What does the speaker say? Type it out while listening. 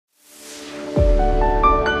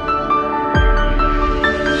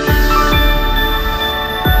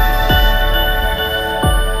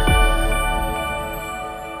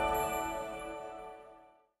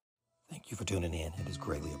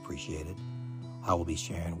I will be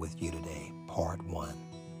sharing with you today part 1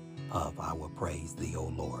 of I Will Praise Thee, O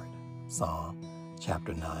Lord, Psalm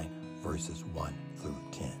chapter 9, verses 1 through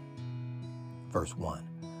 10. Verse 1,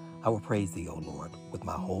 I will praise Thee, O Lord, with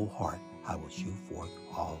my whole heart. I will shew forth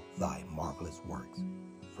all Thy marvelous works.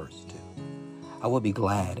 Verse 2, I will be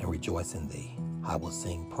glad and rejoice in Thee. I will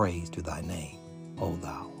sing praise to Thy name, O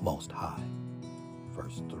Thou Most High.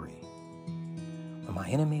 Verse 3, when my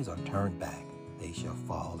enemies are turned back, they shall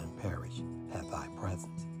fall and perish at Thy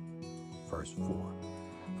presence. Verse 4,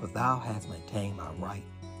 for Thou hast maintained my right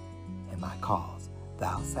and my cause.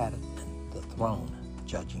 Thou sattest in the throne,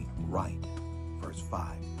 judging right. Verse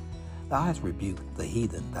 5, Thou hast rebuked the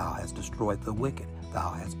heathen. Thou hast destroyed the wicked. Thou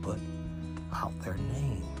hast put out their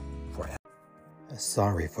name forever.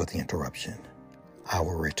 Sorry for the interruption. I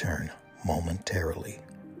will return momentarily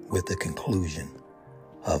with the conclusion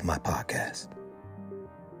of my podcast.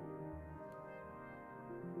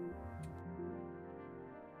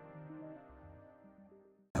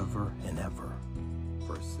 Ever and ever.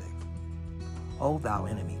 Verse 6. O thou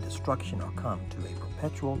enemy, destruction are come to a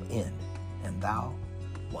perpetual end, and thou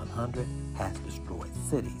 100 hast destroyed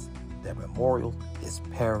cities. Their memorial is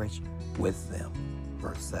perished with them.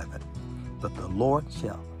 Verse 7. But the Lord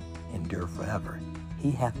shall endure forever. He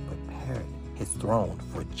hath prepared his throne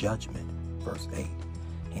for judgment. Verse 8.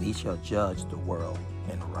 And he shall judge the world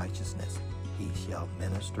in righteousness. He shall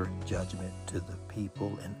minister judgment to the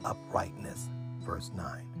people in uprightness. Verse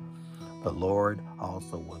 9. The Lord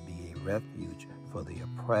also will be a refuge for the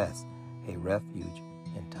oppressed, a refuge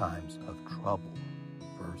in times of trouble.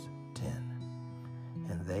 Verse 10.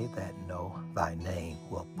 And they that know Thy name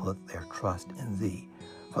will put their trust in Thee,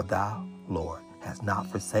 for Thou, Lord, hast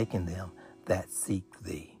not forsaken them that seek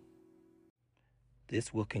Thee.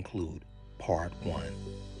 This will conclude part 1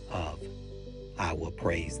 of I Will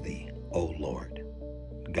Praise Thee, O Lord.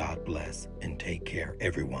 God bless and take care,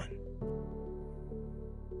 everyone.